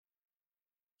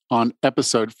On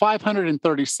episode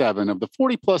 537 of the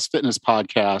 40 Plus Fitness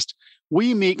Podcast,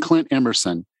 we meet Clint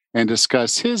Emerson and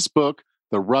discuss his book,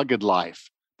 The Rugged Life,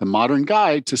 The Modern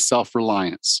Guide to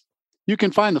Self-Reliance. You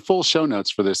can find the full show notes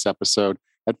for this episode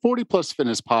at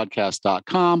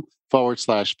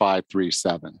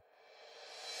 40plusfitnesspodcast.com/537.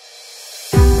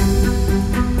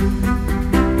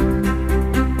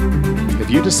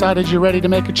 If you decided you're ready to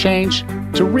make a change,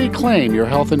 to reclaim your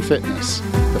health and fitness,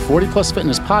 the 40 Plus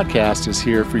Fitness Podcast is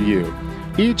here for you.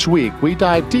 Each week, we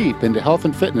dive deep into health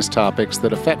and fitness topics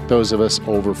that affect those of us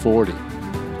over 40.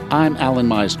 I'm Alan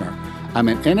Meisner. I'm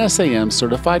an NSAM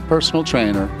certified personal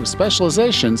trainer with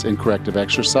specializations in corrective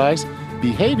exercise,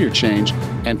 behavior change,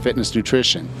 and fitness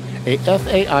nutrition, a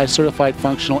FAI certified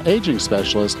functional aging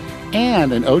specialist,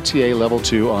 and an OTA Level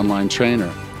 2 online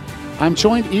trainer. I'm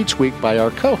joined each week by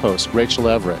our co-host, Rachel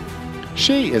Everett.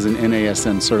 She is an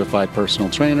NASM certified personal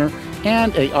trainer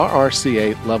and a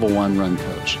RRCA Level 1 run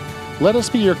coach. Let us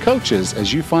be your coaches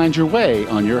as you find your way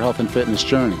on your health and fitness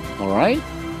journey. All right?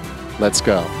 Let's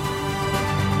go.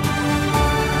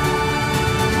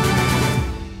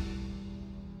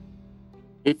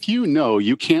 If you know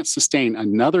you can't sustain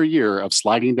another year of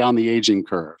sliding down the aging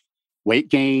curve, weight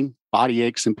gain, body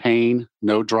aches and pain,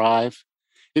 no drive,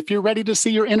 if you're ready to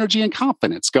see your energy and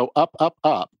confidence go up, up,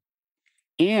 up,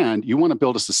 and you want to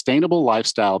build a sustainable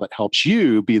lifestyle that helps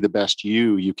you be the best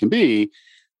you can be,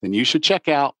 then you should check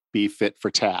out Be Fit for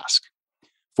Task.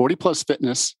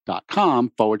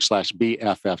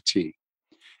 40plusfitness.com/BFFT.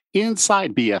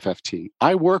 Inside BFFT,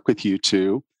 I work with you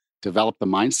to develop the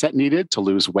mindset needed to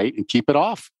lose weight and keep it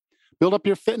off, build up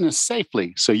your fitness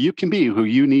safely so you can be who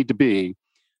you need to be,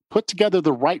 put together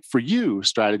the right for you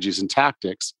strategies and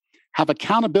tactics, have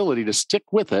accountability to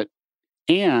stick with it,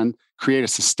 and create a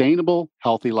sustainable,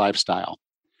 healthy lifestyle.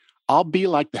 I'll be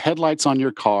like the headlights on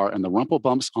your car and the rumple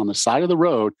bumps on the side of the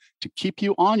road to keep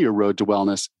you on your road to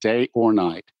wellness day or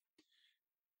night.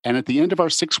 And at the end of our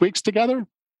 6 weeks together,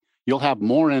 you'll have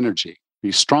more energy,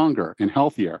 be stronger and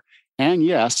healthier. And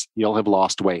yes, you'll have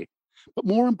lost weight. But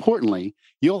more importantly,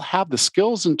 you'll have the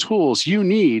skills and tools you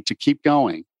need to keep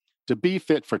going, to be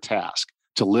fit for task,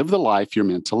 to live the life you're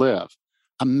meant to live.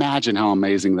 Imagine how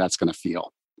amazing that's going to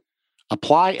feel.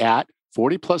 Apply at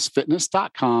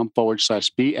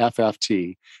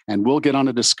 40plusfitness.com/BFFT, and we'll get on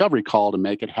a discovery call to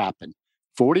make it happen.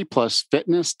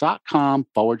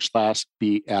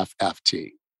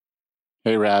 40plusfitness.com/BFFT.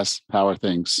 Hey, Raz, how are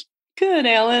things? Good,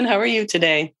 Alan. How are you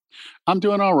today? I'm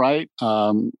doing all right.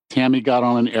 Tammy got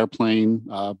on an airplane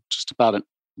just about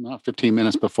 15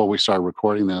 minutes before we started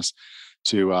recording this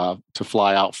to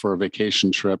fly out for a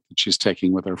vacation trip that she's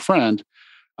taking with her friend.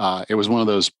 It was one of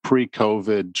those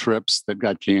pre-COVID trips that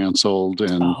got canceled.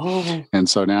 And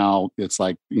so now it's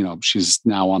like, she's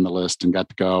now on the list and got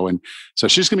to go. And so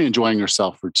she's going to be enjoying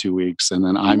herself for 2 weeks. And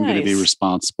then I'm going to be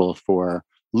responsible for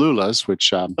Lula's,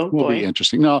 which will be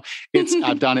interesting. No,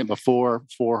 I've done it before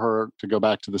for her to go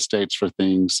back to the States for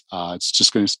things. It's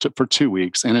just going to for 2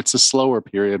 weeks. And it's a slower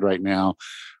period right now.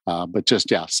 But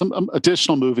just, some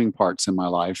additional moving parts in my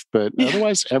life. But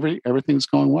otherwise, everything's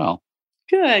going well.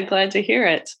 Good. Glad to hear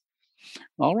it.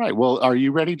 All right. Well, are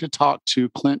you ready to talk to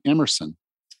Clint Emerson?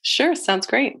 Sure. Sounds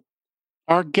great.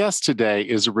 Our guest today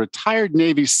is a retired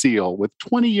Navy SEAL with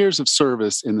 20 years of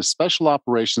service in the Special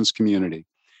Operations community.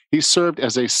 He served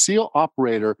as a SEAL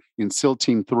operator in SEAL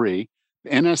Team 3,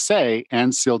 NSA,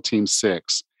 and SEAL Team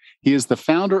 6. He is the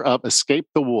founder of Escape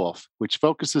the Wolf, which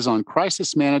focuses on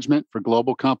crisis management for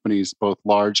global companies, both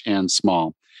large and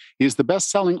small. He is the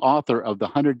best-selling author of the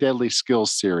 100 Deadly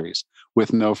Skills series.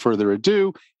 With no further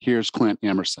ado, here's Clint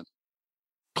Emerson.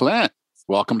 Clint,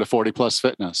 welcome to 40 Plus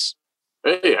Fitness.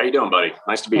 Hey, how you doing, buddy?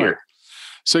 Nice to be here.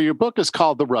 So your book is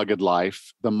called The Rugged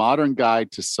Life, The Modern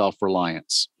Guide to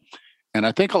Self-Reliance. And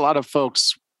I think a lot of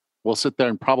folks will sit there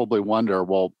and probably wonder,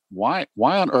 well, why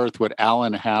on earth would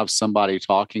Alan have somebody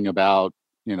talking about,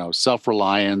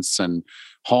 self-reliance and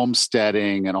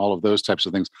homesteading and all of those types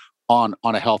of things on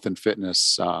a health and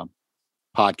fitness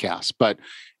podcast? But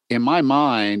in my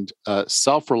mind,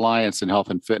 self-reliance and health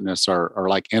and fitness are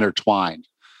like intertwined.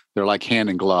 They're like hand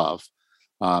in glove.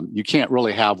 You can't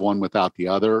really have one without the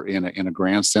other in a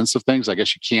grand sense of things. I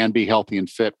guess you can be healthy and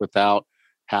fit without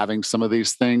having some of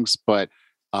these things. But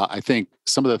I think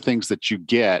some of the things that you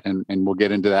get, and we'll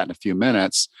get into that in a few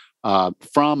minutes,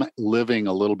 from living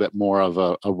a little bit more of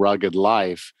a rugged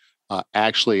life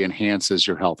actually enhances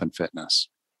your health and fitness.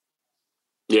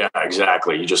 Yeah,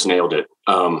 exactly. You just nailed it.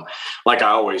 Like I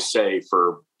always say,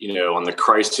 for, on the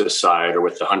crisis side or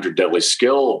with the 100 Deadly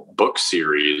Skill book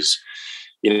series,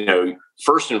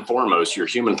 first and foremost, your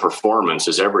human performance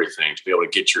is everything. To be able to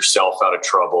get yourself out of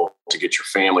trouble, to get your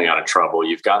family out of trouble,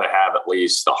 you've got to have at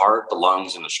least the heart, the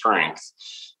lungs, and the strength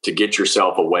to get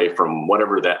yourself away from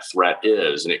whatever that threat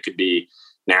is. And it could be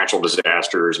natural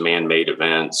disasters, man-made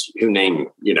events, you name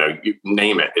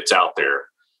it, it's out there.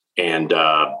 And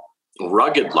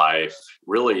rugged life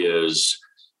really is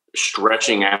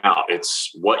stretching out.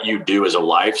 It's what you do as a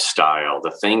lifestyle,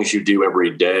 the things you do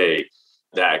every day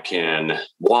that can,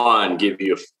 one, give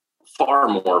you far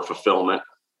more fulfillment,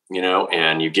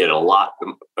 and you get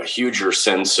a huger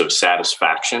sense of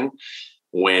satisfaction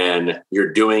when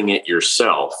you're doing it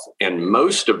yourself. And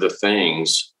most of the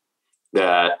things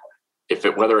that,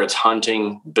 whether it's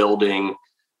hunting, building,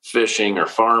 fishing, or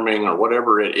farming, or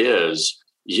whatever it is,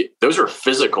 those are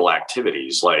physical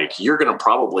activities. Like, you're going to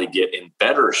probably get in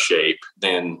better shape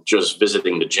than just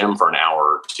visiting the gym for an hour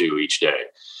or two each day.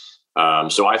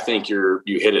 So I think you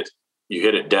hit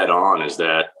it dead on, is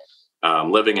that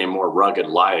living a more rugged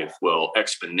life will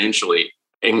exponentially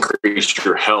increase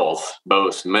your health,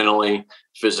 both mentally,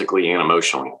 physically, and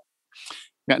emotionally.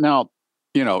 Yeah, now,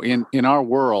 in our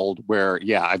world where,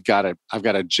 I've got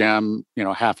a gym,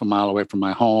 half a mile away from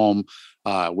my home.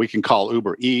 We can call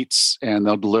Uber Eats and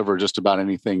they'll deliver just about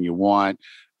anything you want.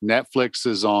 Netflix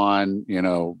is on,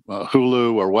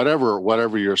 Hulu or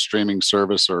whatever your streaming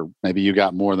service, or maybe you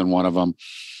got more than one of them.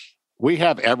 We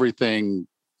have everything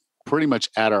pretty much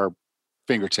at our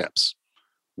fingertips.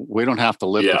 We don't have to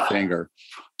lift a finger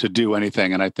to do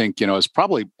anything. And I think,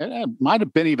 it might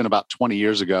have been even about 20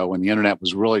 years ago when the internet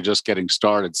was really just getting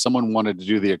started. Someone wanted to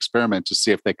do the experiment to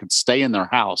see if they could stay in their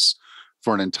house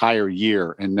for an entire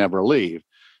year and never leave.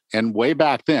 And way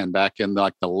back then, back in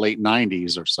the late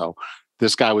 90s or so,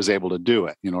 this guy was able to do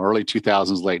it. Early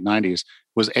 2000s, late 90s,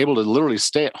 was able to literally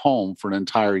stay at home for an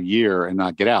entire year and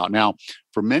not get out. Now,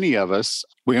 for many of us,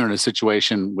 we are in a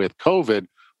situation with COVID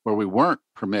where we weren't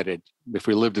permitted, if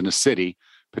we lived in a city,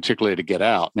 particularly, to get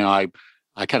out. Now,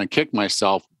 I kind of kicked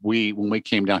myself. When we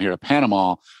came down here to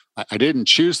Panama, I didn't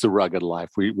choose the rugged life.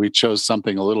 We chose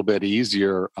something a little bit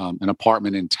easier, an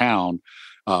apartment in town,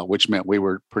 which meant we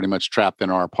were pretty much trapped in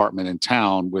our apartment in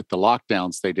town with the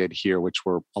lockdowns they did here, which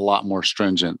were a lot more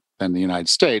stringent than the United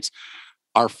States.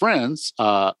 Our friends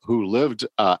who lived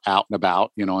out and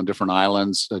about, on different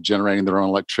islands, generating their own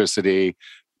electricity,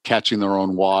 catching their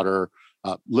own water,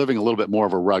 living a little bit more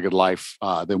of a rugged life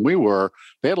than we were,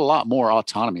 they had a lot more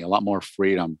autonomy, a lot more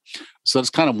freedom. So that's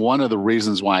kind of one of the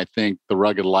reasons why I think the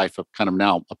rugged life kind of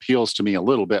now appeals to me a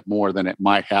little bit more than it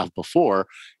might have before,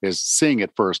 is seeing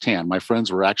it firsthand. My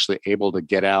friends were actually able to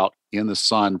get out in the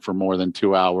sun for more than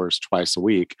 2 hours twice a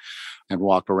week and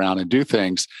walk around and do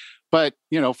things. But,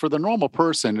 for the normal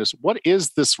person, what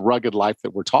is this rugged life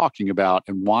that we're talking about?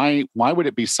 And why would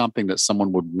it be something that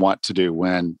someone would want to do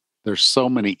when there's so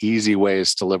many easy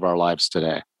ways to live our lives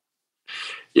today?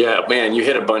 Yeah, man, you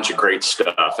hit a bunch of great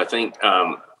stuff. I think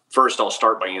first I'll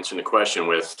start by answering the question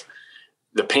with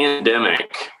the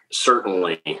pandemic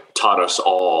certainly taught us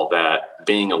all that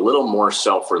being a little more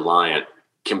self-reliant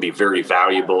can be very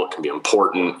valuable. It can be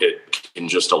important. It can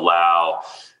just allow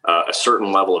a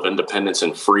certain level of independence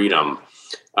and freedom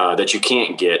that you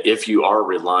can't get if you are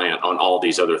reliant on all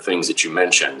these other things that you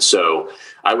mentioned. So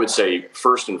I would say,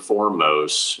 first and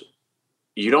foremost,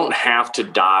 you don't have to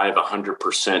dive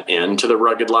 100% into the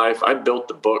rugged life. I built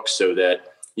the book so that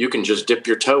you can just dip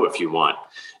your toe if you want.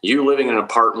 You living in an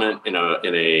apartment in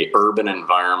a urban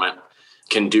environment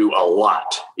can do a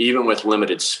lot, even with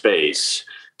limited space,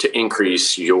 to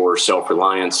increase your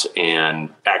self-reliance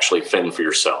and actually fend for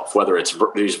yourself. Whether it's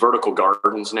these vertical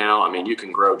gardens now, you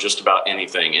can grow just about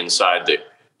anything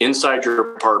inside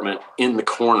your apartment in the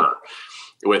corner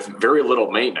with very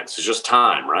little maintenance. It's just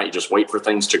time, right? You just wait for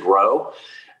things to grow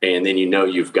and then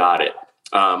you've got it.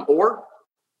 Or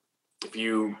if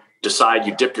you decide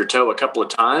you dip your toe a couple of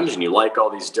times and you like all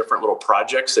these different little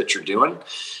projects that you're doing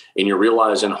and you're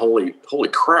realizing, holy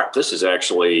crap, this is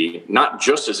actually not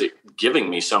just is it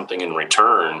giving me something in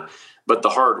return, but the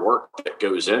hard work that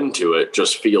goes into it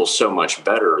just feels so much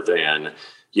better than,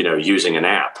 using an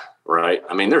app, right?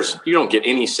 You don't get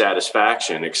any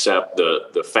satisfaction except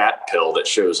the fat pill that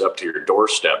shows up to your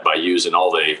doorstep by using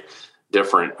all the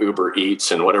different Uber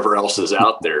Eats and whatever else is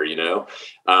out there,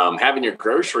 having your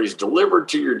groceries delivered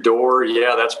to your door.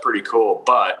 Yeah, that's pretty cool.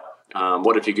 But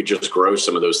what if you could just grow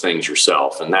some of those things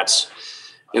yourself? And that's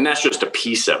just a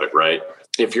piece of it, right?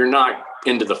 If you're not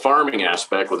into the farming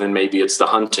aspect, well, then maybe it's the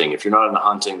hunting. If you're not into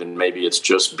hunting, then maybe it's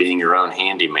just being your own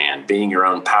handyman, being your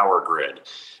own power grid,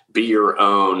 be your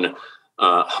own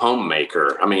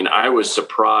homemaker. I was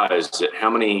surprised at how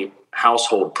many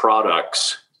household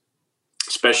products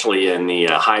especially in the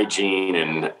hygiene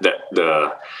and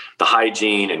the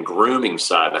hygiene and grooming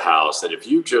side of the house, that if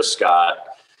you just got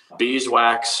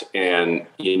beeswax and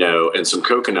some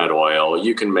coconut oil,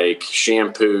 you can make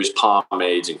shampoos,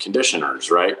 pomades, and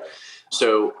conditioners, right?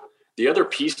 So the other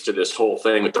piece to this whole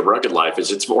thing with the Rugged Life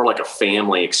is it's more like a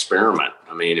family experiment.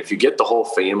 I mean, if you get the whole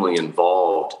family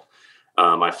involved,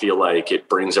 I feel like it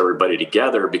brings everybody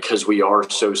together, because we are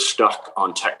so stuck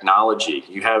on technology.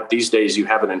 These days you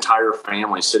have an entire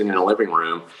family sitting in a living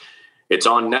room. It's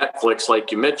on Netflix,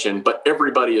 like you mentioned, but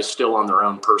everybody is still on their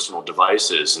own personal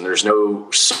devices, and there's no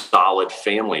solid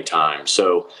family time.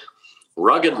 So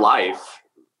Rugged Life,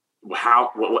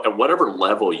 at whatever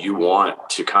level you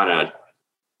want to kind of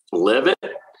live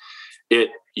it,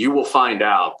 you will find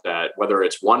out that whether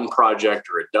it's one project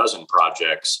or a dozen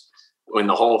projects, when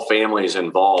the whole family is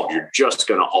involved, you're just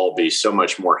going to all be so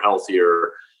much more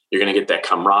healthier. You're going to get that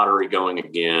camaraderie going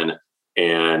again.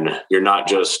 And you're not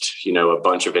just, a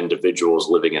bunch of individuals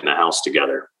living in a house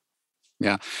together.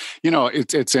 Yeah.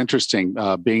 It's interesting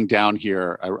being down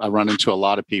here. I run into a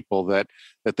lot of people that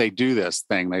they do this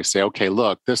thing. They say, okay,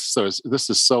 look, this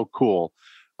is so cool.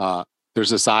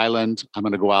 There's this island. I'm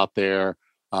going to go out there.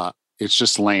 It's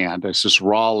just land. It's just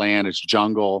raw land. It's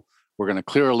jungle. We're going to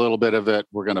clear a little bit of it.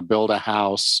 We're going to build a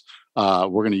house. We're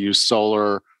going to use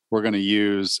solar. We're going to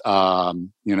use, water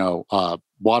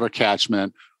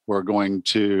catchment. We're going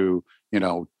to,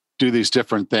 do these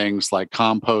different things like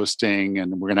composting,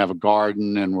 and we're going to have a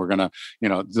garden, and we're going to,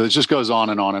 it just goes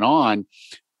on and on and on.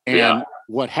 And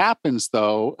what happens,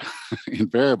 though,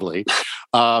 invariably,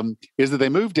 is that they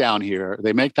move down here.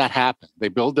 They make that happen. They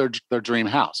build their dream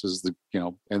house,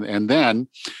 and then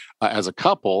as a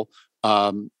couple,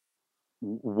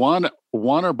 one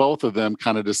or both of them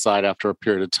kind of decide after a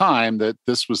period of time that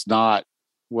this was not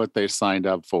what they signed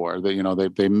up for.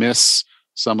 That they miss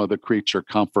some of the creature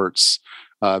comforts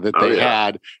that they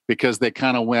had, because they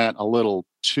kind of went a little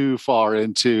too far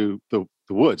into the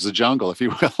woods, the jungle, if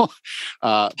you will,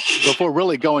 before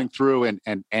really going through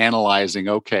and analyzing,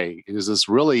 okay, is this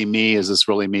really me? Is this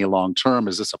really me long term?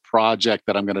 Is this a project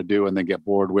that I'm going to do and then get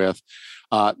bored with?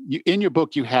 In your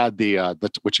book, you had the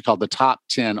what you call the top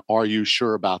 10, are you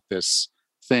sure about this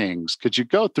things? Could you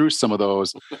go through some of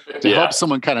those to help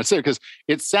someone kind of say, because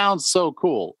it sounds so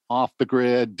cool, off the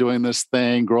grid, doing this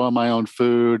thing, growing my own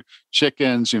food,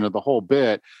 chickens, the whole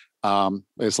bit.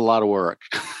 It's a lot of work.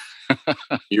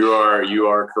 You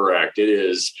are correct. It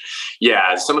is.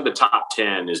 Yeah. Some of the top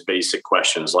 10 is basic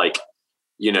questions like,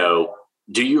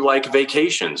 do you like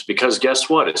vacations? Because guess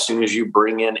what? As soon as you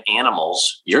bring in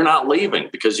animals, you're not leaving,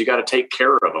 because you got to take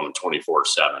care of them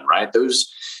 24/7, right?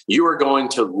 You are going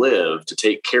to live to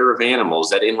take care of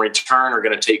animals that in return are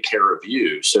going to take care of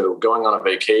you. So going on a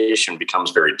vacation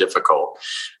becomes very difficult.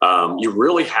 You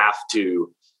really have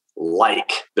to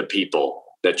like the people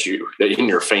that in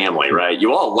your family, right?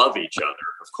 You all love each other,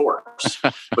 of course,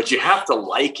 but you have to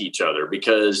like each other,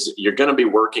 because you're going to be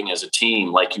working as a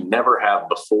team like you never have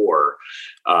before.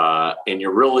 And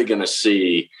you're really going to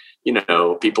see,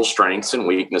 people's strengths and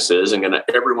weaknesses, and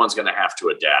everyone's going to have to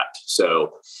adapt.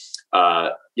 So,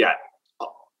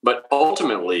 but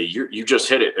ultimately you just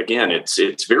hit it again.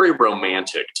 It's very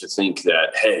romantic to think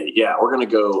that, hey, we're going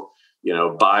to go,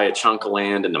 buy a chunk of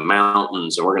land in the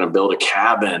mountains, and we're going to build a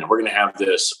cabin. We're going to have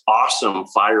this awesome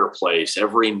fireplace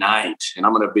every night, and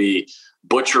I'm going to be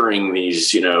butchering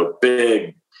these,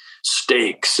 big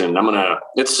steaks, and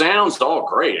it sounds all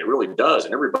great. It really does.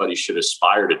 And everybody should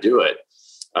aspire to do it.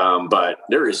 But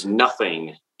there is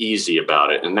nothing easy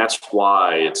about it. And that's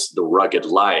why it's the Rugged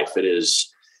Life.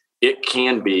 It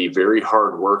can be very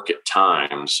hard work at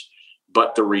times,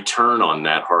 but the return on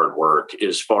that hard work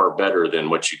is far better than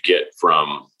what you get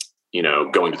from,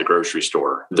 going to the grocery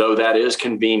store, though that is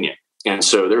convenient. And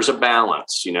so there's a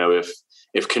balance,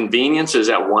 if convenience is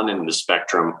at one end of the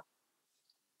spectrum,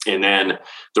 and then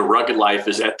the Rugged Life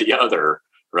is at the other,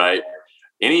 right?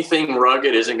 Anything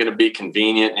rugged isn't going to be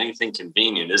convenient. Anything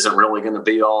convenient isn't really going to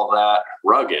be all that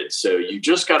rugged. So you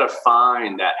just got to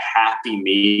find that happy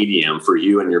medium for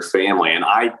you and your family. And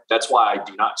that's why I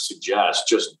do not suggest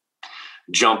just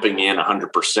jumping in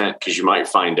 100%, because you might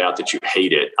find out that you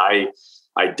hate it. I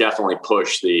definitely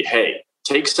push hey,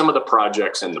 take some of the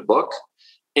projects in the book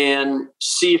and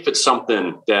see if it's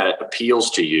something that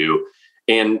appeals to you.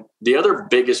 And the other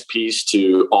biggest piece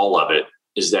to all of it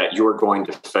is that you're going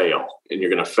to fail, and you're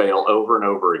going to fail over and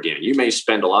over again. You may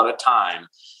spend a lot of time,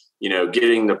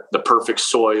 getting the perfect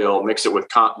soil, mix it with,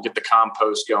 get the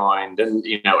compost going, then,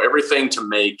 everything to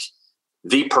make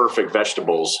the perfect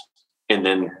vegetables. And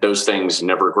then those things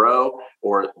never grow,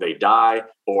 or they die,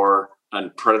 or a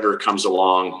predator comes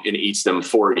along and eats them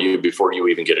for you before you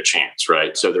even get a chance,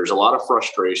 right? So there's a lot of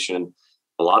frustration,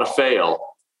 a lot of fail.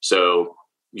 So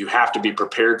you have to be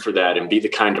prepared for that and be the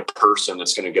kind of person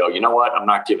that's going to go, you know what? I'm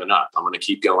not giving up. I'm going to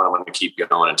keep going. I'm going to keep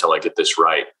going until I get this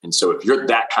right. And so if you're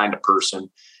that kind of person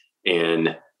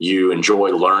and you enjoy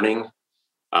learning,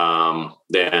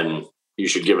 then you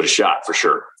should give it a shot for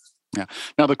sure. Yeah.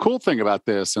 Now, the cool thing about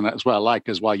this, and that's what I like,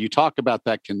 is while you talk about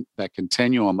that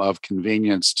continuum of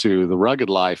convenience to the rugged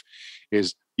life,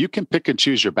 is you can pick and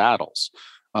choose your battles.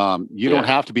 You don't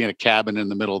have to be in a cabin in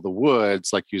the middle of the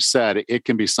woods. Like you said, it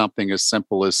can be something as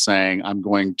simple as saying, I'm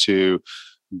going to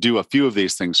do a few of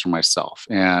these things for myself.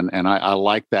 And I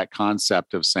like that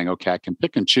concept of saying, okay, I can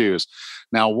pick and choose.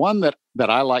 Now, one that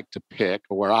I like to pick,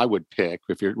 or where I would pick,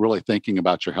 if you're really thinking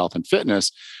about your health and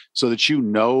fitness, so that you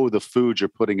know the food you're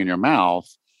putting in your mouth,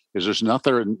 is there's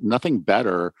nothing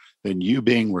better than you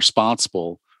being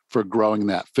responsible for growing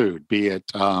that food, be it,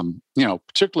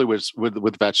 particularly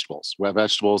with vegetables. Where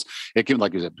vegetables, it can,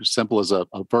 like you said, as simple as a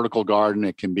vertical garden.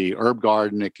 It can be herb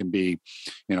garden. It can be,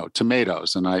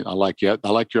 tomatoes. And I like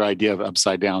your idea of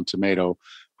upside down tomato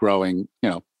growing,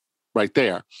 right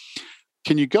there.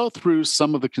 Can you go through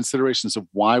some of the considerations of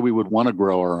why we would want to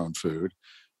grow our own food?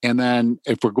 And then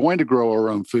if we're going to grow our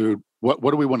own food, what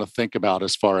do we want to think about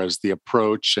as far as the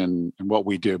approach and what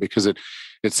we do? Because it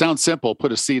sounds simple,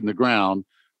 put a seed in the ground.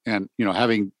 And,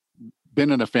 having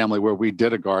been in a family where we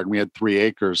did a garden, we had 3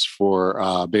 acres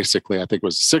for basically, I think it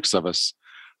was 6 of us.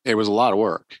 It was a lot of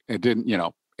work. It didn't,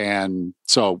 and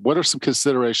so what are some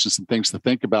considerations and things to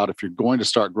think about if you're going to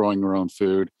start growing your own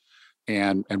food?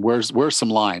 And where's some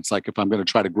lines? Like if I'm going to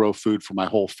try to grow food for my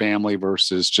whole family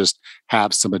versus just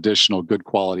have some additional good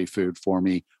quality food for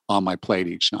me on my plate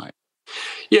each night.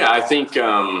 Yeah, I think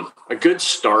a good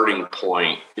starting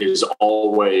point is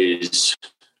always,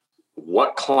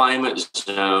 what climate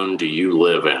zone do you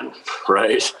live in,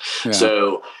 right? Yeah.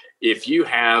 So if you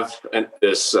have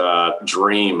this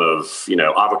dream of,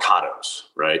 avocados,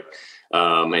 right?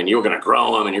 And you're going to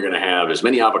grow them and you're going to have as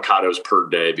many avocados per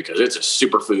day because it's a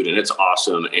superfood and it's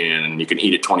awesome and you can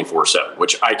eat it 24/7,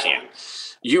 which I can.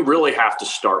 You really have to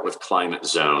start with climate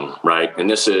zone, right? And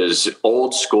this is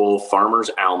old school Farmer's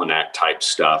Almanac type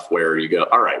stuff where you go,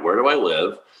 all right, where do I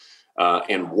live?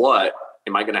 And what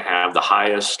am I going to have the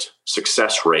highest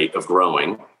success rate of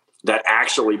growing that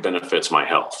actually benefits my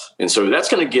health? And so that's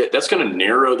going to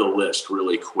narrow the list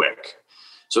really quick.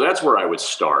 So that's where I would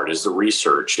start, is the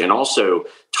research, and also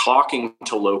talking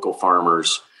to local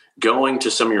farmers, going to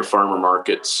some of your farmer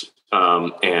markets,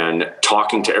 and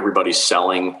talking to everybody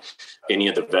selling any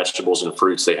of the vegetables and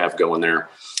fruits they have going there.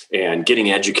 And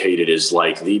getting educated is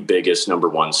like the biggest number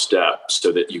one step,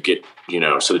 so that you get,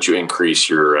 so that you increase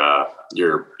your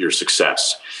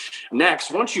success.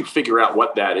 Next, once you figure out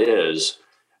what that is,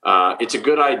 it's a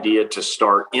good idea to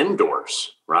start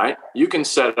indoors, right? You can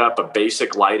set up a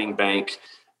basic lighting bank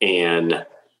and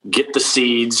get the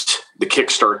seeds, the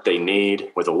kickstart they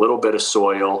need with a little bit of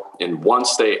soil. And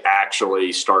once they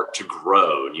actually start to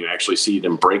grow, and you actually see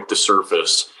them break the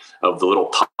surface of the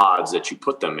little pods that you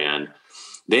put them in,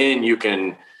 then you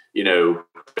can,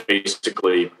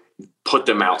 basically put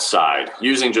them outside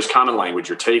using just common language.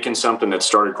 You're taking something that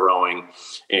started growing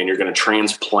and you're going to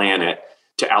transplant it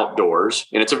to outdoors.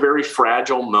 And it's a very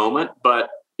fragile moment, but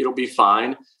it'll be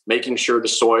fine. Making sure the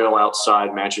soil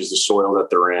outside matches the soil that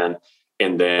they're in.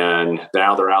 And then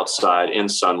now they're outside in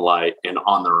sunlight and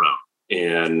on their own.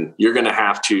 And you're going to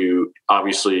have to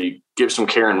obviously give some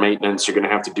care and maintenance. You're going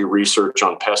to have to do research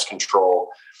on pest control,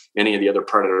 any of the other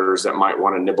predators that might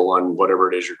want to nibble on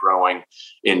whatever it is you're growing,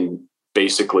 and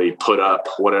basically put up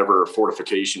whatever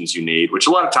fortifications you need, which a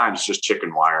lot of times is just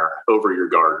chicken wire over your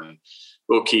garden.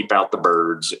 Will keep out the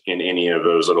birds and any of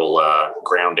those little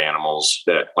ground animals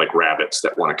that, like rabbits,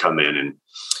 that want to come in and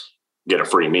get a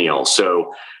free meal.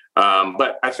 So,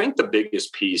 but I think the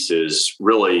biggest piece is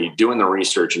really doing the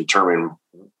research and determining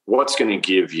what's going to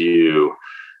give you,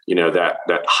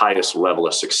 that highest level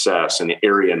of success in the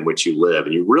area in which you live.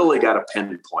 And you really got to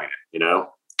pinpoint it,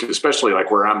 especially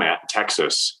like where I'm at in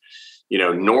Texas.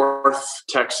 North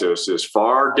Texas is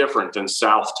far different than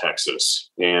South Texas.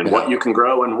 And what you can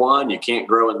grow in one, you can't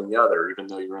grow in the other, even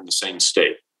though you're in the same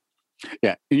state.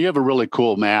 Yeah. And you have a really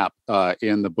cool map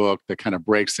in the book that kind of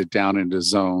breaks it down into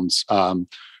zones.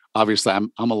 Obviously,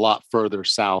 I'm a lot further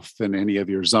south than any of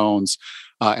your zones.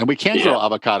 And we can grow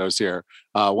avocados here.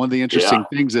 One of the interesting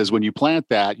things is when you plant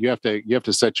that, you have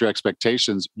to set your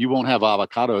expectations. You won't have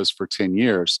avocados for 10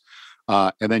 years.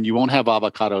 And then you won't have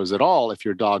avocados at all if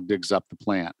your dog digs up the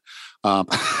plant.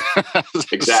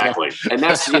 Exactly. And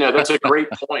that's a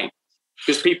great point,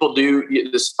 because people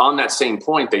do this on that same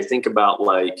point. They think about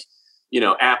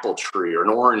apple tree or an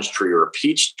orange tree or a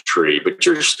peach tree, but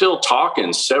you're still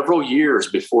talking several years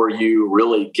before you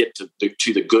really get to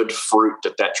the good fruit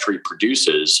that tree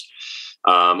produces.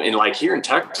 And like here in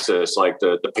Texas, like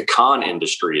the pecan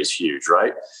industry is huge,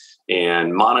 right?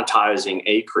 And monetizing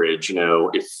acreage,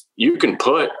 if you can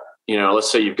put,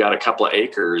 let's say you've got a couple of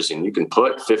acres and you can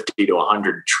put 50 to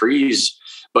 100 trees,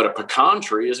 but a pecan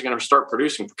tree is going to start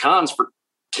producing pecans for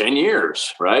 10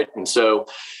 years, right? And so,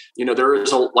 there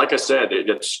is like I said,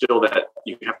 it's still that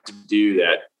you have to do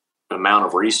that amount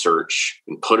of research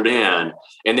and put it in,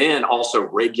 and then also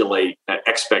regulate that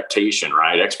expectation,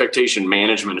 right? Expectation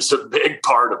management is a big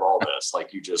part of all this,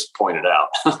 like you just pointed out.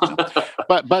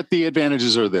 But the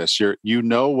advantages are this: you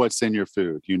know what's in your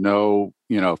food.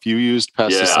 If you used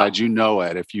pesticides, you know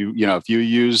it. If you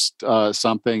used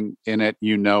something in it,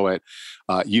 you know it.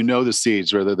 The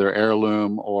seeds, whether they're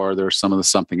heirloom or there's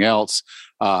something else.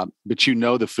 But you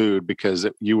know the food because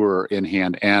you were in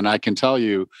hand. And I can tell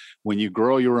you, when you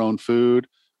grow your own food,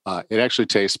 it actually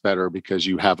tastes better because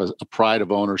you have a pride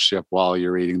of ownership while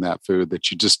you're eating that food that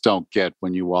you just don't get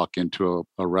when you walk into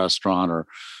a restaurant or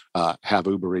have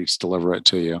Uber Eats deliver it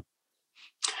to you.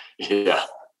 Yeah,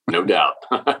 no doubt.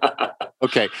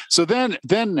 Okay, so then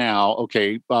now,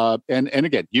 okay, and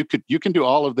again, you can do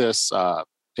all of this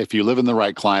if you live in the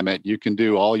right climate. You can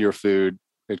do all your food.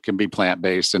 It can be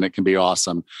plant-based and it can be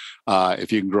awesome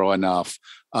if you can grow enough.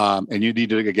 And you need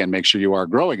to, again, make sure you are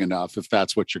growing enough if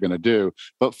that's what you're going to do.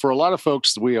 But for a lot of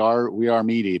folks, we are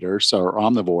meat eaters or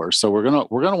omnivores. So we're gonna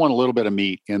want a little bit of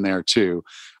meat in there too.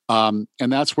 And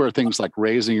that's where things like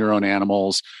raising your own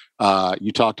animals,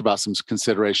 you talked about some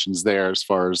considerations there as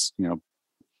far as,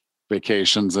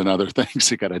 vacations and other things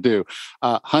you got to do.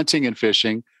 Hunting and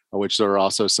fishing, which there are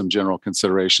also some general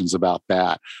considerations about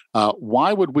that.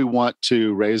 Why would we want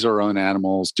to raise our own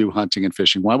animals, do hunting and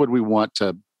fishing? Why would we want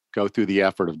to go through the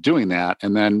effort of doing that?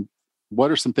 And then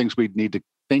what are some things we need to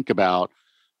think about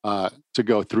to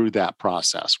go through that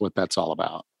process, what that's all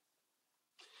about?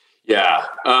 Yeah.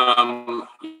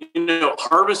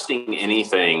 Harvesting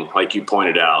anything, like you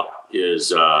pointed out,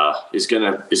 is going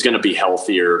to be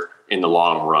healthier in the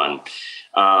long run.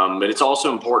 But it's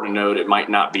also important to note it might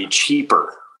not be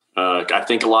cheaper. I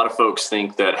think a lot of folks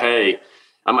think that, hey,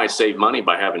 I might save money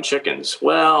by having chickens.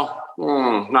 Well,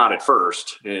 not at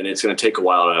first. And it's going to take a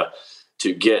while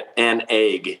to get an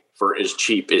egg for as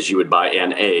cheap as you would buy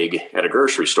an egg at a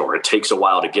grocery store. It takes a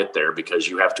while to get there because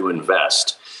you have to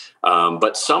invest.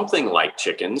 But something like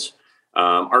chickens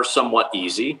are somewhat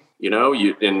easy,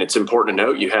 and it's important to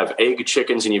note you have egg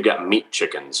chickens and you've got meat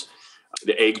chickens.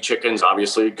 The egg chickens,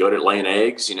 obviously good at laying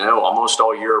eggs, almost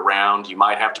all year round. You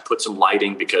might have to put some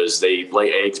lighting because they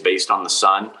lay eggs based on the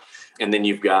sun. And then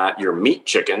you've got your meat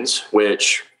chickens,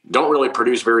 which don't really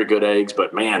produce very good eggs,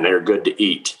 but man, they're good to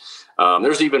eat.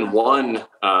 There's even one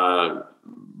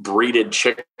breeded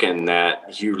chicken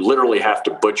that you literally have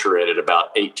to butcher it at about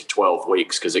 8 to 12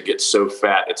 weeks because it gets so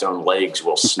fat its own legs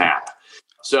will snap.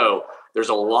 So there's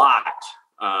a lot.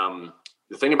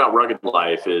 The thing about Rugged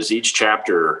Life is each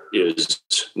chapter is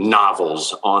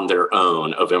novels on their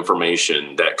own of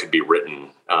information that could be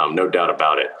written, no doubt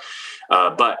about it.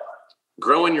 But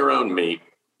growing your own meat,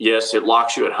 yes, it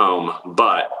locks you at home,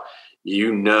 but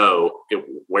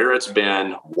where it's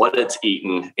been, what it's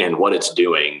eaten, and what it's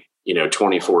doing,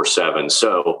 24/7.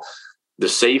 So the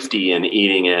safety in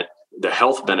eating it, the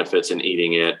health benefits in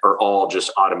eating it are all just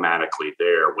automatically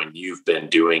there when you've been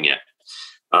doing it.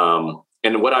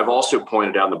 And what I've also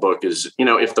pointed out in the book is,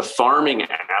 if the farming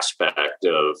aspect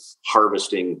of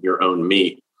harvesting your own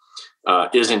meat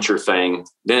isn't your thing,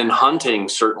 then hunting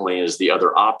certainly is the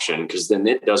other option, because then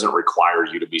it doesn't require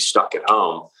you to be stuck at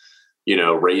home,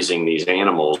 raising these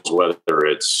animals, whether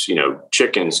it's,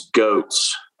 chickens,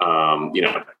 goats,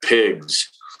 pigs,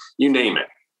 you name it.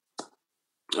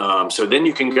 So then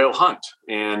you can go hunt.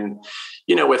 And,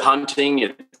 with hunting,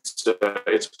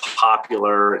 it's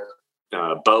popular.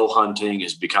 Bow hunting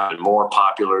is becoming more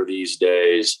popular these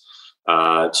days.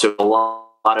 So a lot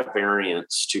of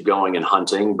variance to going and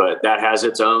hunting, but that has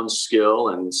its own skill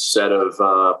and set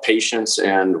of patience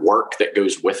and work that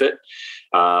goes with it.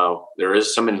 There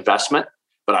is some investment,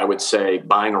 but I would say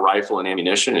buying a rifle and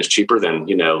ammunition is cheaper than,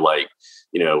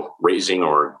 raising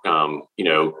or,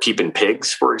 keeping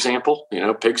pigs, for example.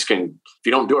 Pigs can, if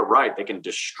you don't do it right, they can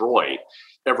destroy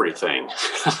everything.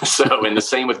 So, and the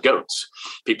same with goats.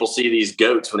 People see these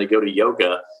goats when they go to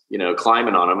yoga,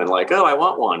 climbing on them and like, oh, I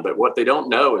want one. But what they don't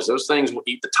know is those things will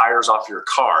eat the tires off your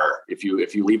car if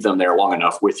you leave them there long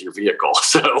enough with your vehicle.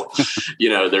 So,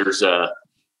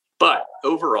 but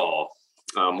overall,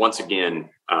 once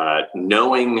again,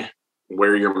 knowing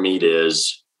where your meat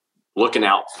is, looking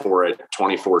out for it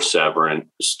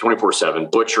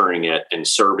 24/7, butchering it and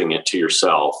serving it to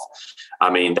yourself. I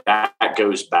mean, that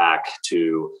goes back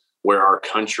to where our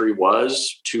country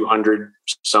was 200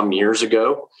 some years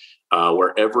ago,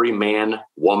 where every man,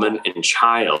 woman, and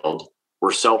child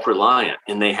were self-reliant.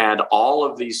 And they had all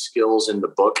of these skills in the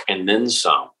book and then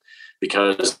some,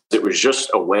 because it was just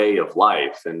a way of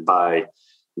life. And by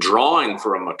drawing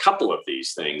from a couple of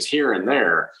these things here and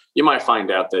there, you might find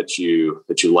out that you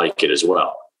like it as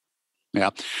well. Yeah.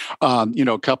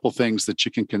 A couple things that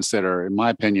you can consider, in my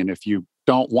opinion, if you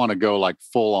don't want to go like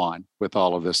full on with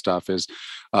all of this stuff, is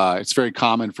it's very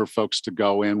common for folks to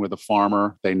go in with a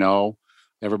farmer. They know,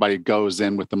 everybody goes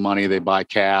in with the money, they buy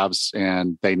calves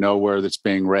and they know where that's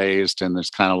being raised. And there's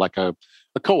kind of like a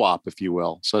co-op, if you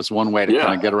will. So it's one way to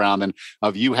kind of get around and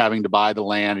of you having to buy the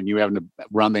land and you having to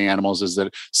run the animals, is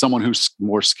that someone who's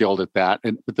more skilled at that.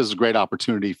 But this is a great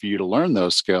opportunity for you to learn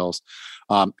those skills.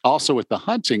 Also with the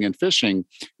hunting and fishing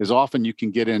is often you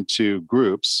can get into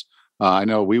groups. I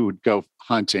know we would go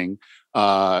hunting,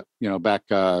 back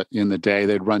in the day,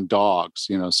 they'd run dogs,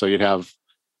 so you'd have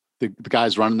the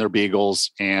guys running their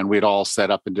beagles and we'd all set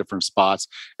up in different spots.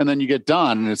 And then you get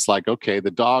done and it's like, okay,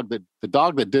 the dog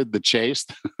that did the chase,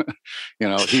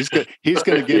 he's going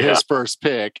to get his first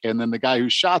pick. And then the guy who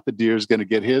shot the deer is going to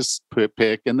get his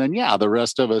pick. And then, the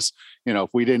rest of us, if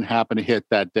we didn't happen to hit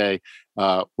that day,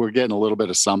 we're getting a little bit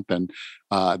of something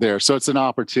there. So it's an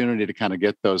opportunity to kind of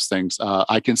get those things.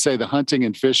 I can say the hunting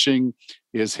and fishing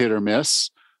is hit or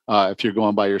miss. If you're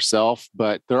going by yourself,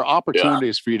 but there are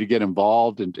opportunities for you to get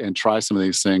involved and try some of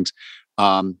these things.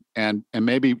 And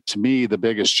maybe to me, the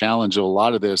biggest challenge of a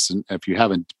lot of this, and if you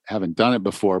haven't done it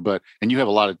before, and you have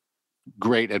a lot of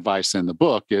great advice in the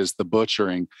book, is the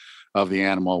butchering of the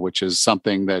animal, which is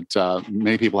something that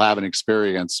many people haven't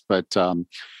experienced. But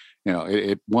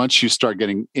once you start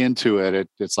getting into it,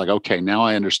 it's like, okay, now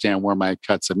I understand where my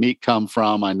cuts of meat come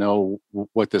from. I know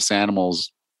what this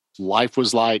animal's life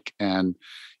was like, and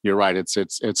you're right.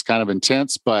 It's kind of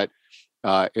intense, but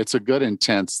it's a good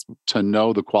intense to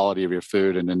know the quality of your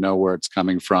food and to know where it's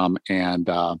coming from, and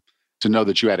to know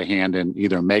that you had a hand in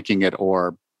either making it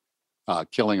or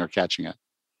killing or catching it.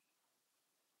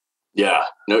 Yeah.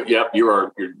 No. Yep.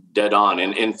 You're dead on.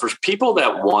 And for people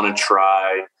that want to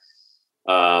try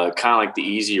kind of like the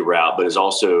easy route, but is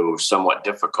also somewhat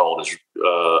difficult, is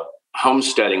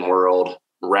homesteading world.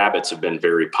 Rabbits have been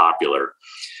very popular.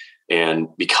 And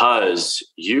because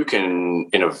you can,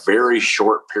 in a very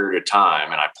short period of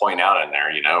time, and I point out in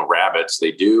there, rabbits,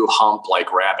 they do hump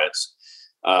like rabbits.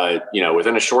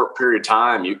 Within a short period of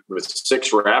time, with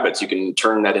 6 rabbits, you can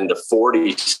turn that into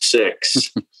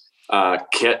 46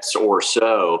 kits or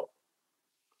so.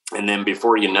 And then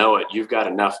before you know it, you've got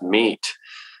enough meat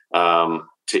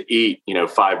to eat,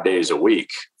 5 days a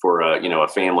week for a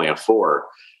family of 4.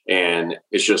 And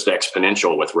it's just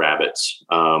exponential with rabbits.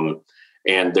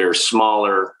 And they're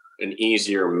smaller and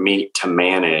easier meat to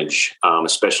manage,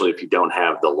 especially if you don't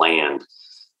have the land.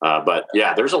 But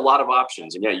there's a lot of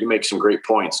options. And you make some great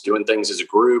points. Doing things as a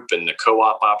group and the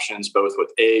co-op options, both with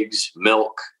eggs,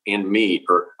 milk, and meat,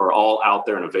 are all out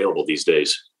there and available these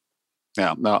days.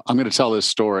 Yeah, no, I'm going to tell this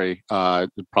story.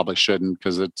 Probably shouldn't,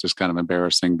 because it's just kind of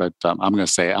embarrassing, but I'm going to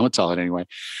say it. I'm going to tell it anyway.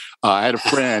 I had a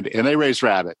friend and they raised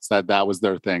rabbits. That was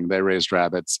their thing. They raised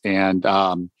rabbits, and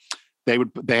they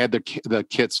had the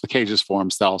kits, the cages for them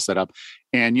all set up.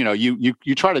 And, you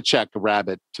try to check a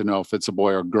rabbit to know if it's a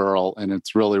boy or a girl, and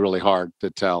it's really, really hard to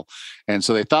tell. And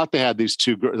so they thought they had these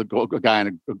two, a guy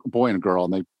and a boy and a girl,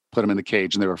 and they put them in the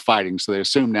cage and they were fighting. So they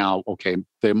assumed now, okay,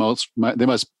 they must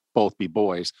both be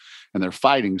boys, and they're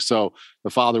fighting. So the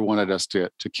father wanted us to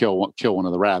kill one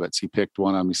of the rabbits. He picked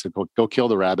one of them. He said, go kill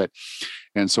the rabbit.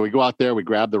 And so we go out there, we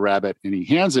grab the rabbit, and he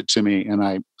hands it to me. And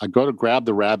I go to grab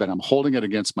the rabbit. I'm holding it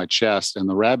against my chest, and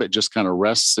the rabbit just kind of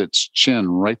rests its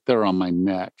chin right there on my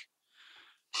neck.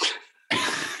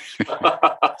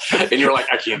 And you're like,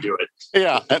 I can't do it.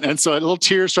 Yeah. And so a little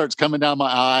tear starts coming down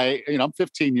my eye. I'm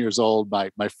 15 years old. My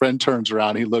friend turns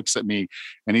around, he looks at me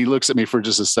for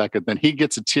just a second. Then he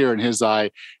gets a tear in his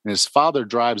eye, and his father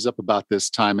drives up about this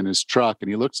time in his truck, and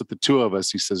he looks at the two of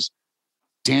us. He says,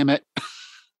 "Damn it,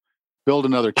 build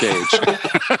another cage."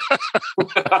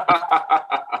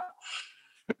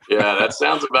 Yeah, that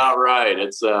sounds about right.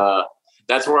 It's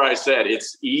that's where I said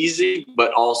it's easy,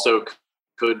 but also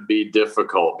could be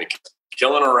difficult, because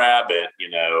killing a rabbit,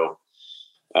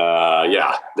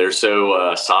 they're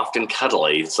so soft and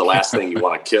cuddly. It's the last thing you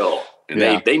want to kill. And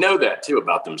they know that too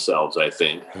about themselves, I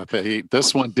think.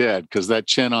 This one did, because that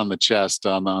chin on the chest,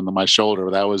 on my shoulder,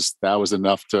 that was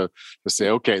enough to say,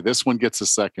 okay, this one gets a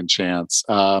second chance.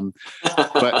 But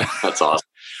that's awesome.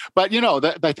 But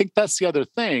I think that's the other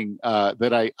thing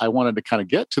that I wanted to kind of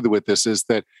get to with this is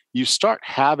that you start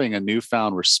having a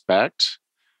newfound respect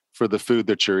for the food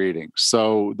that you're eating.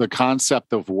 So the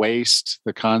concept of waste,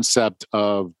 the concept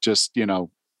of just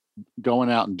going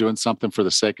out and doing something for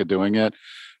the sake of doing it,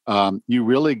 you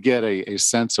really get a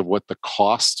sense of what the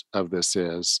cost of this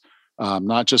is,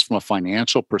 not just from a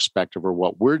financial perspective or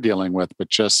what we're dealing with, but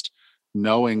just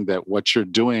knowing that what you're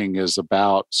doing is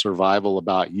about survival,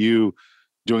 about you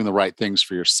doing the right things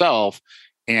for yourself.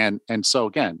 And so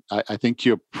again, I think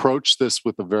you approach this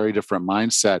with a very different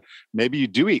mindset. Maybe you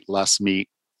do eat less meat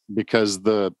because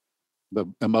the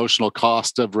emotional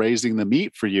cost of raising the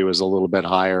meat for you is a little bit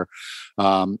higher.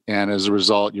 And as a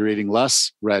result, you're eating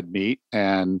less red meat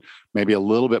and maybe a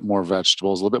little bit more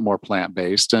vegetables, a little bit more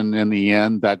plant-based. And in the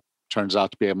end, that turns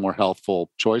out to be a more healthful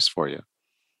choice for you.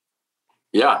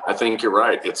 Yeah, I think you're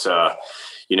right. It's,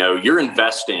 you're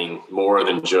investing more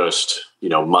than just,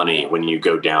 money when you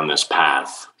go down this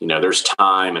path. There's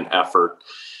time and effort.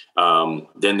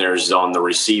 Then there's on the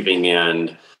receiving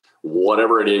end,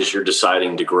 whatever it is you're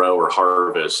deciding to grow or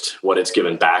harvest, what it's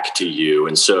given back to you.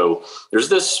 And so there's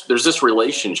this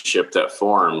relationship that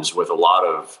forms with a lot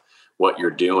of what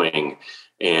you're doing.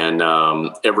 And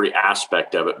every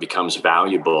aspect of it becomes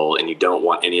valuable, and you don't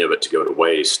want any of it to go to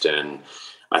waste. And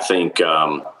I think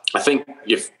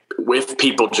if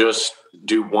people just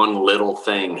do one little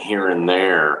thing here and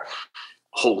there,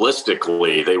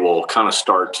 holistically, they will kind of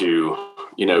start to,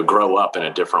 grow up in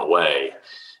a different way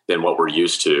than what we're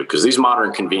used to. Because these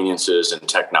modern conveniences and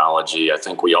technology, I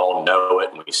think we all know it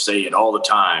and we say it all the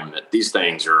time that these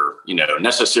things are,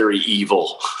 necessary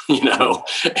evil,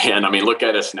 And I mean, look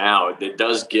at us now. It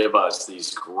does give us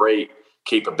these great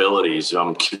capabilities.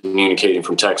 I'm communicating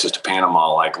from Texas to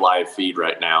Panama, like live feed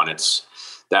right now. And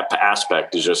that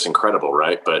aspect is just incredible,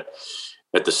 right? But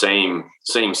at the same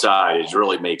side, it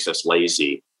really makes us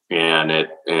lazy and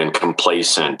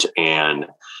complacent. And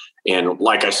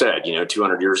like I said,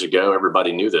 200 years ago,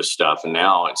 everybody knew this stuff, and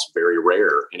now it's very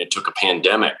rare. And it took a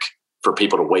pandemic for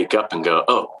people to wake up and go,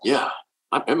 oh yeah,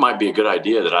 it might be a good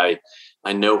idea that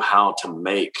I know how to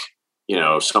make,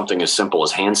 something as simple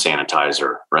as hand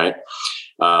sanitizer, right?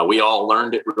 We all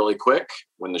learned it really quick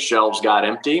when the shelves got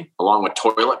empty, along with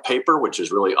toilet paper, which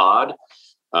is really odd.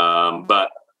 But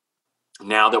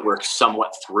now that we're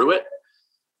somewhat through it,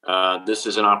 this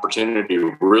is an opportunity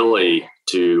really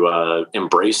to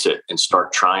embrace it and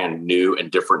start trying new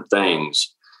and different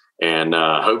things. And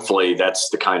hopefully that's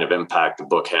the kind of impact the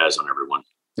book has on everyone.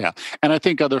 Yeah. And I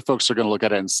think other folks are going to look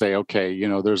at it and say, okay,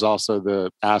 there's also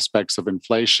the aspects of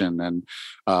inflation and,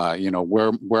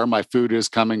 where my food is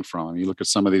coming from. You look at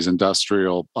some of these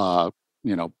industrial,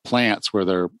 plants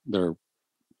where they're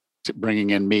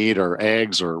bringing in meat or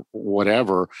eggs or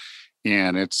whatever.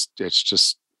 And it's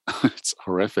just, it's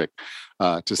horrific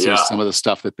to see some of the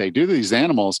stuff that they do to these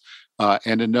animals,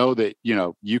 and to know that,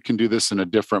 you can do this in a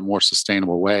different, more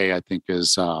sustainable way, I think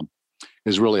is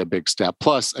really a big step.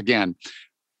 Plus, again,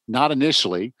 not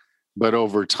initially, but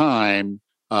over time,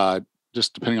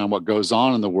 just depending on what goes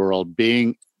on in the world,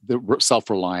 being the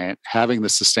self-reliant, having the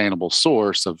sustainable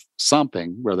source of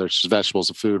something, whether it's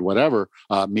vegetables or food, whatever,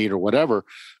 meat or whatever,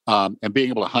 and being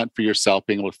able to hunt for yourself,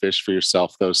 being able to fish for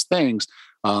yourself, those things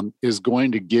is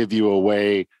going to give you a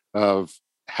way of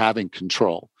having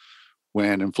control.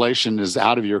 When inflation is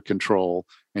out of your control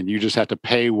and you just have to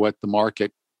pay what the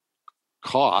market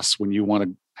costs when you want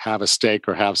to have a steak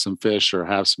or have some fish or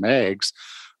have some eggs,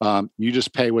 you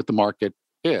just pay what the market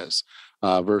is.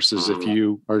 Versus if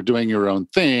you are doing your own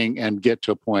thing and get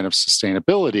to a point of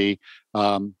sustainability,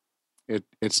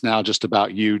 it's now just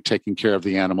about you taking care of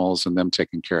the animals and them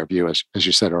taking care of you, as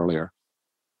you said earlier.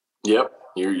 Yep,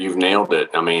 you've nailed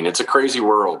it. I mean, it's a crazy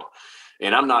world.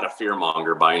 And I'm not a fear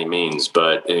monger by any means,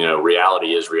 but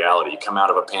reality is reality. You come out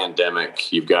of a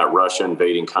pandemic, you've got Russia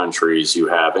invading countries, you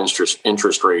have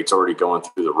interest rates already going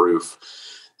through the roof.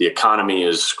 The economy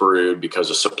is screwed because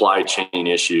of supply chain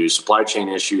issues. Supply chain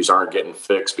issues aren't getting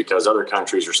fixed because other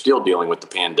countries are still dealing with the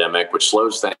pandemic, which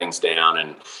slows things down.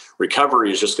 And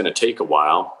recovery is just going to take a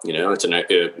while.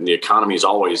 The economy is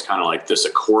always kind of like this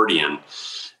accordion.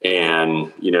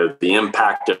 And, the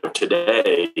impact of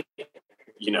today,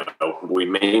 we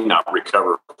may not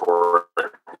recover for,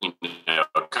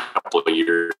 a couple of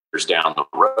years down the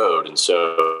road. And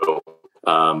so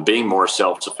being more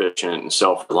self-sufficient and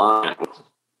self-reliant.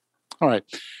 All right.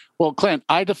 Well, Clint,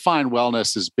 I define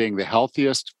wellness as being the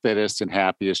healthiest, fittest, and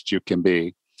happiest you can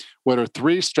be. What are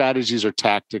 3 strategies or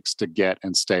tactics to get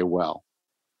and stay well?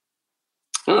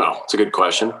 Oh, it's a good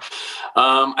question.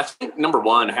 I think number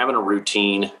one, having a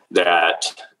routine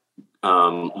that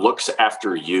looks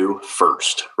after you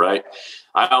first, right?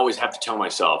 I always have to tell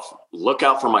myself, look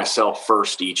out for myself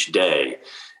first each day.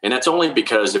 And that's only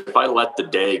because if I let the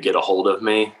day get a hold of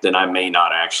me, then I may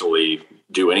not actually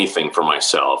do anything for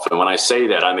myself. And when I say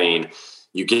that, I mean,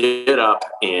 you get up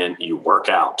and you work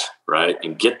out, right?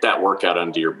 And get that workout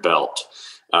under your belt.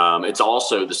 It's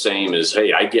also the same as,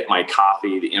 hey, I get my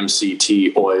coffee, the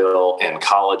MCT oil and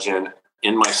collagen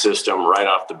in my system right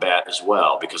off the bat as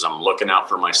well, because I'm looking out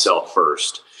for myself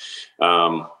first.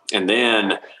 And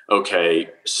then, okay,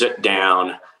 sit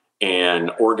down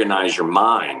and organize your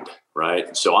mind,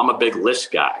 right? So I'm a big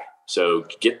list guy. So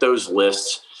get those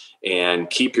lists and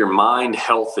keep your mind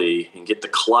healthy and get the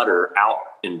clutter out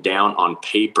and down on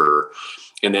paper,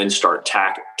 and then start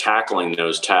tackling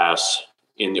those tasks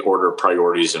in the order of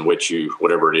priorities in which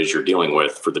whatever it is you're dealing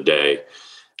with for the day.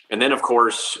 And then, of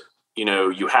course,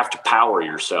 you have to power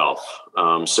yourself.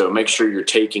 So make sure you're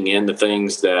taking in the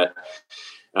things that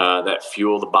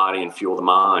fuel the body and fuel the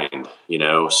mind,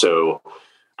 So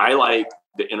I like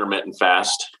the intermittent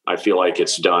fast. I feel like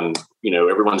it's done,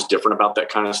 everyone's different about that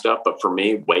kind of stuff. But for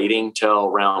me, waiting till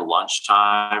around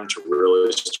lunchtime to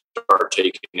really start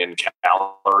taking in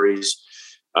calories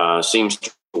seems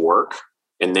to work.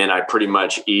 And then I pretty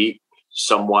much eat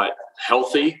somewhat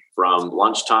healthy from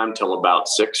lunchtime till about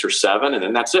 6 or 7. And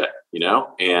then that's it,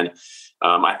 And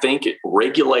I think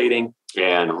regulating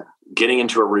and getting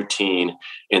into a routine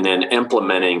and then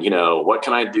implementing, what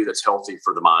can I do that's healthy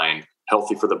for the mind,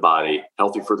 healthy for the body,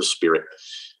 healthy for the spirit,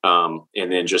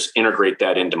 and then just integrate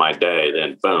that into my day.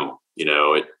 Then boom,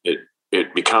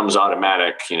 it becomes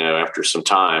automatic, after some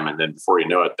time. And then before you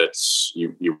know it,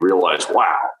 you realize,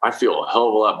 wow, I feel a hell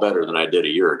of a lot better than I did a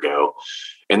year ago.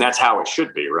 And that's how it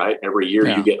should be, right? Every year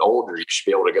you get older, you should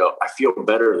be able to go, I feel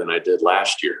better than I did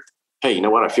last year. Hey, you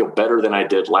know what? I feel better than I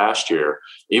did last year,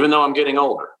 even though I'm getting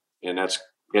older. And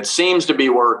it seems to be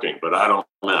working, but I don't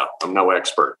know. I'm no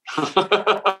expert.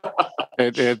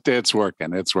 It's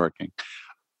working. It's working.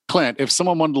 Clint, if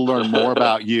someone wanted to learn more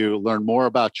about you, learn more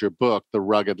about your book, The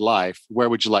Rugged Life, where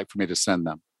would you like for me to send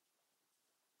them?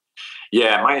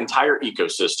 Yeah, my entire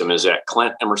ecosystem is at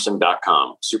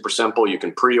ClintEmerson.com. Super simple. You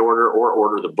can pre-order or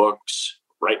order the books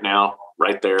right now,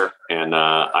 right there. And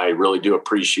I really do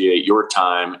appreciate your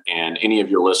time and any of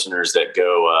your listeners that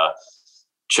go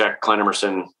check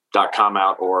ClintEmerson.com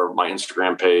out or my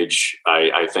Instagram page.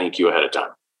 I thank you ahead of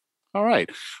time. All right.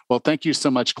 Well, thank you so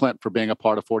much, Clint, for being a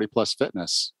part of 40 Plus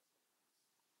Fitness.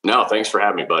 No, thanks for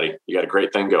having me, buddy. You got a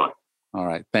great thing going. All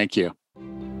right. Thank you.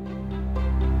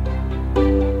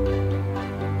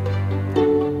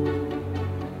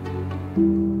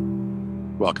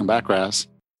 Welcome back, Raz.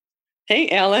 Hey,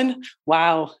 Alan.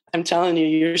 Wow. I'm telling you,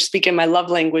 you're speaking my love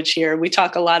language here. We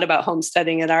talk a lot about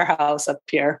homesteading at our house up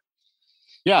here.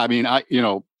 Yeah. I mean, I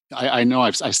know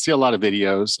I see a lot of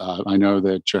videos. I know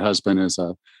that your husband is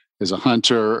a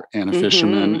hunter and a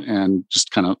fisherman, and just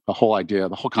kind of the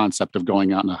whole concept of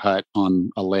going out in a hut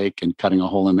on a lake and cutting a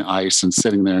hole in the ice and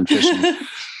sitting there and fishing.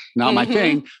 Not my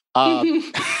thing.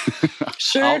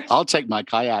 Sure. I'll take my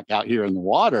kayak out here in the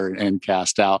water and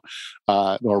cast out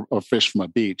or fish from a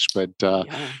beach. But,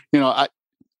 I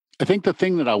think the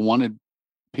thing that I wanted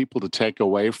people to take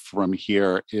away from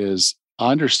here is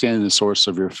understanding the source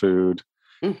of your food,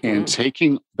 and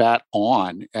taking that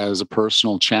on as a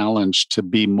personal challenge to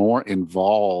be more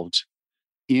involved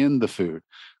in the food.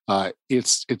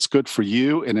 It's good for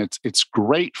you, and it's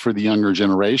great for the younger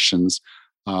generations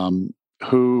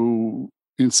who,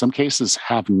 in some cases,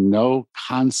 have no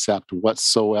concept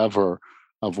whatsoever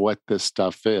of what this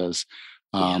stuff is.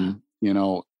 And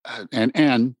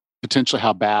potentially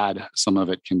how bad some of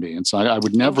it can be. And so I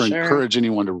would never encourage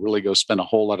anyone to really go spend a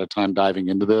whole lot of time diving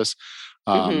into this.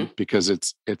 Because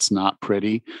it's not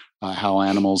pretty how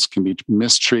animals can be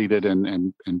mistreated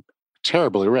and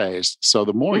terribly raised. So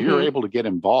the more you're able to get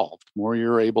involved, the more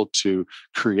you're able to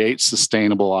create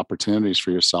sustainable opportunities for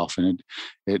yourself. And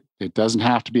it doesn't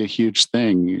have to be a huge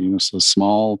thing, so a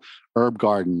small herb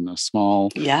garden, a small,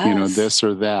 this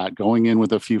or that, going in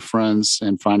with a few friends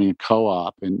and finding a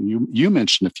co-op. And you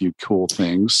mentioned a few cool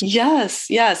things. Yes.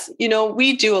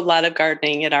 We do a lot of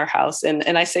gardening at our house.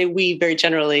 And I say we very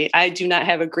generally. I do not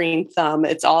have a green thumb.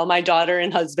 It's all my daughter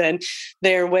and husband.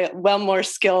 They're well more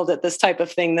skilled at this type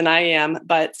of thing than I am.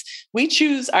 But we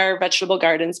choose our vegetable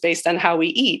gardens based on how we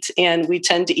eat. And we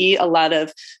tend to eat a lot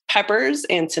of peppers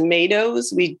and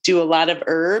tomatoes. We do a lot of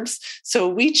herbs. So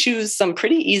we choose some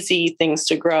pretty easy easy things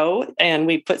to grow. And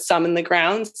we put some in the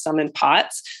ground, some in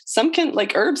pots. Some can,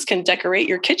 like herbs, can decorate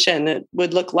your kitchen. It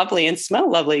would look lovely and smell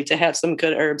lovely to have some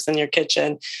good herbs in your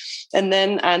kitchen. And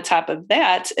then on top of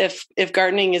that, if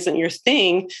gardening isn't your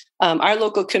thing, our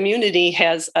local community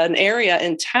has an area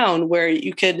in town where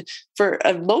you could, for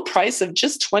a low price of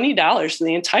just $20 for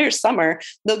the entire summer,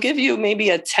 they'll give you maybe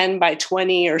a 10 by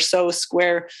 20 or so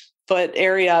square foot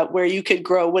area where you could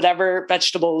grow whatever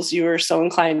vegetables you are so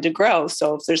inclined to grow.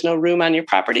 So if there's no room on your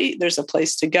property, there's a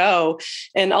place to go.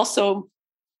 And also,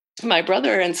 my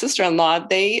brother and sister-in-law,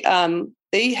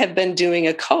 they have been doing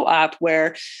a co-op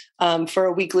where for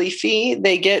a weekly fee,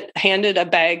 they get handed a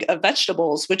bag of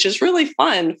vegetables, which is really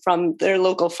fun, from their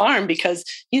local farm, because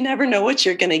you never know what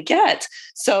you're going to get.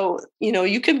 So,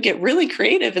 you could get really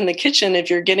creative in the kitchen if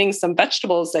you're getting some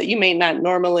vegetables that you may not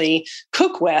normally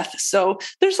cook with. So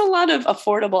there's a lot of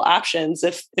affordable options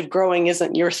if growing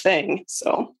isn't your thing.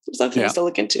 So there's other things to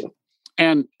look into.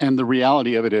 And the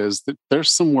reality of it is that there's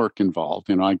some work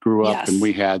involved. I grew up and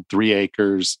we had 3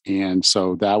 acres, and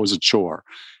so that was a chore.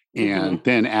 And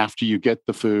then after you get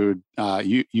the food,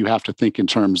 you have to think in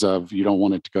terms of, you don't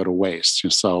want it to go to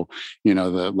waste. So,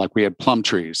 like we had plum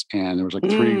trees, and there was like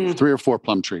three or four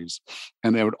plum trees,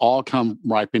 and they would all come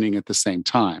ripening at the same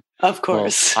time. Of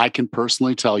course. Well, I can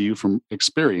personally tell you from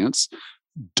experience,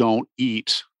 don't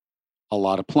eat a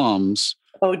lot of plums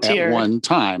at one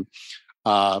time.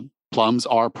 Plums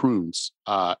are prunes.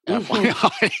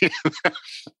 FYI.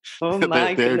 Oh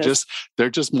my goodness. They're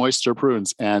just moisture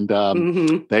prunes, and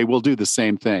they will do the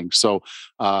same thing. So,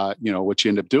 what you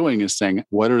end up doing is saying,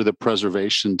 what are the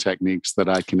preservation techniques that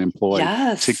I can employ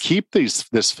to keep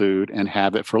this food and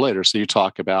have it for later? So you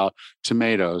talk about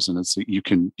tomatoes, and you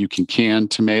can can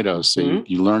tomatoes. So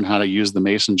you learn how to use the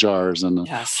mason jars and the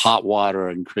hot water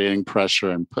and creating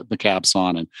pressure and putting the caps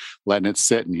on and letting it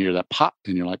sit and hear that pop,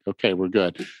 and you're like, okay, we're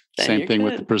good. Same thing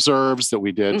with the preserves that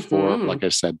we did for, like I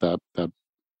said, the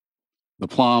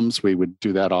plums. We would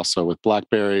do that also with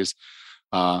blackberries.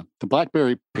 The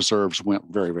blackberry preserves went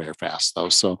very, very fast, though.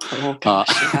 So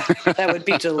that would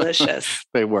be delicious.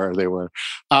 They were.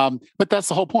 But that's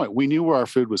the whole point. We knew where our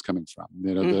food was coming from.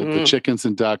 The chickens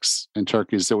and ducks and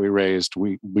turkeys that we raised,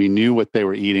 we knew what they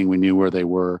were eating. We knew where they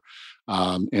were.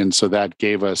 And so that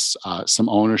gave us some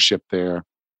ownership there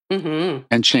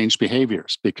and changed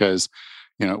behaviors, because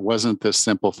it wasn't this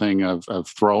simple thing of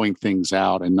throwing things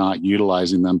out and not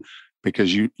utilizing them,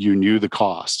 because you knew the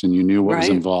cost and you knew what was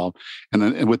involved. And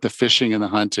then with the fishing and the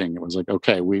hunting, it was like,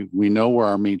 okay, we know where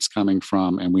our meat's coming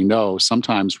from, and we know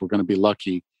sometimes we're going to be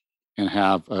lucky and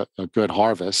have a good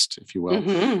harvest, if you will.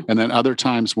 And then other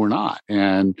times we're not.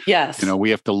 And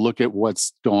we have to look at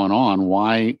what's going on.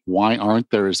 Why aren't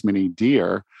there as many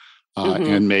deer?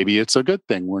 And maybe it's a good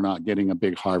thing we're not getting a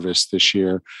big harvest this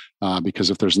year,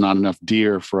 because if there's not enough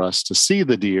deer for us to see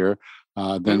the deer,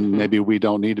 then maybe we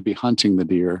don't need to be hunting the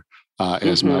deer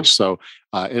as much. So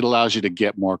it allows you to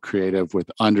get more creative with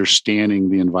understanding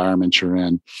the environment you're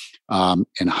in,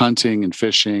 and hunting and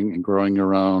fishing and growing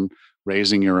your own,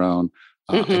 raising your own.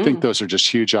 I think those are just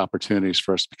huge opportunities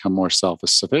for us to become more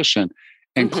self-sufficient.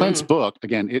 And Clint's book,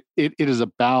 again, it is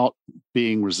about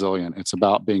being resilient. It's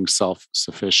about being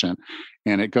self-sufficient.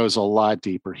 And it goes a lot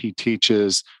deeper. He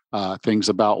teaches things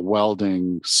about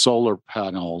welding, solar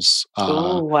panels,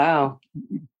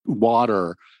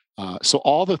 water. So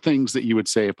all the things that you would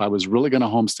say if I was really going to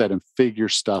homestead and figure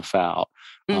stuff out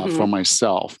for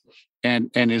myself. And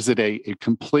is it a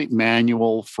complete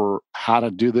manual for how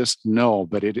to do this? No,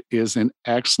 but it is an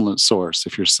excellent source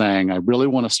if you're saying, I really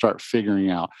want to start figuring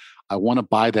out, I want to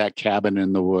buy that cabin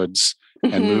in the woods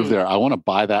and move there. I want to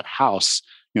buy that house,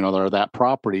 or that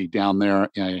property down there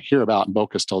I hear about in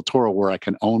Bocas del Toro, where I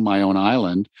can own my own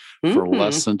island for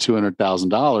less than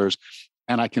 $200,000,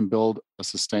 and I can build a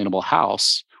sustainable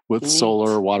house with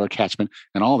solar, water catchment,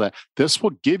 and all that. This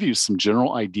will give you some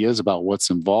general ideas about what's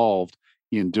involved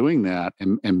in doing that,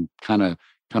 and kind of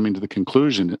coming to the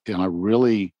conclusion, I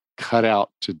really cut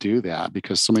out to do that,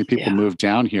 because so many people move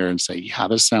down here and say, yeah,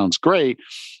 this sounds great,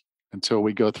 until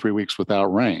we go 3 weeks without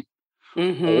rain.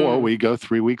 Or we go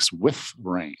 3 weeks with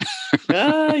rain.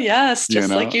 Yes, just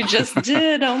like you just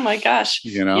did. Oh my gosh.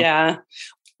 Yeah.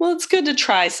 Well, it's good to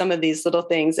try some of these little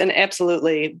things, and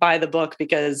absolutely buy the book,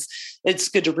 because it's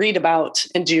good to read about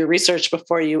and do your research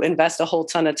before you invest a whole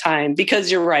ton of time,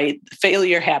 because you're right.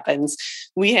 Failure happens.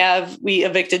 We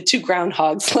evicted 2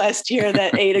 groundhogs last year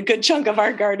that ate a good chunk of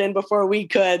our garden before we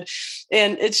could.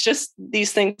 And it's just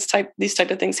these type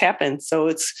of things happen. So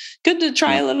it's good to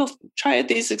try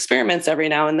these experiments every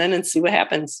now and then and see what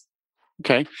happens.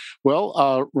 Okay.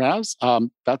 Well, Raz,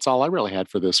 that's all I really had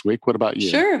for this week. What about you?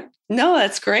 Sure. No,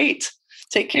 that's great.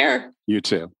 Take care. You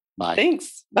too. Bye.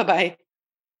 Thanks. Bye-bye.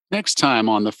 Next time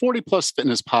on the 40 Plus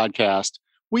Fitness podcast,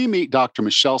 we meet Dr.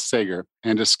 Michelle Sager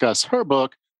and discuss her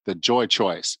book, The Joy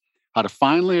Choice: How to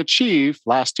Finally Achieve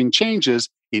Lasting Changes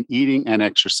in Eating and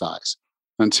Exercise.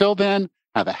 Until then,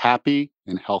 have a happy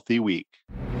and healthy week.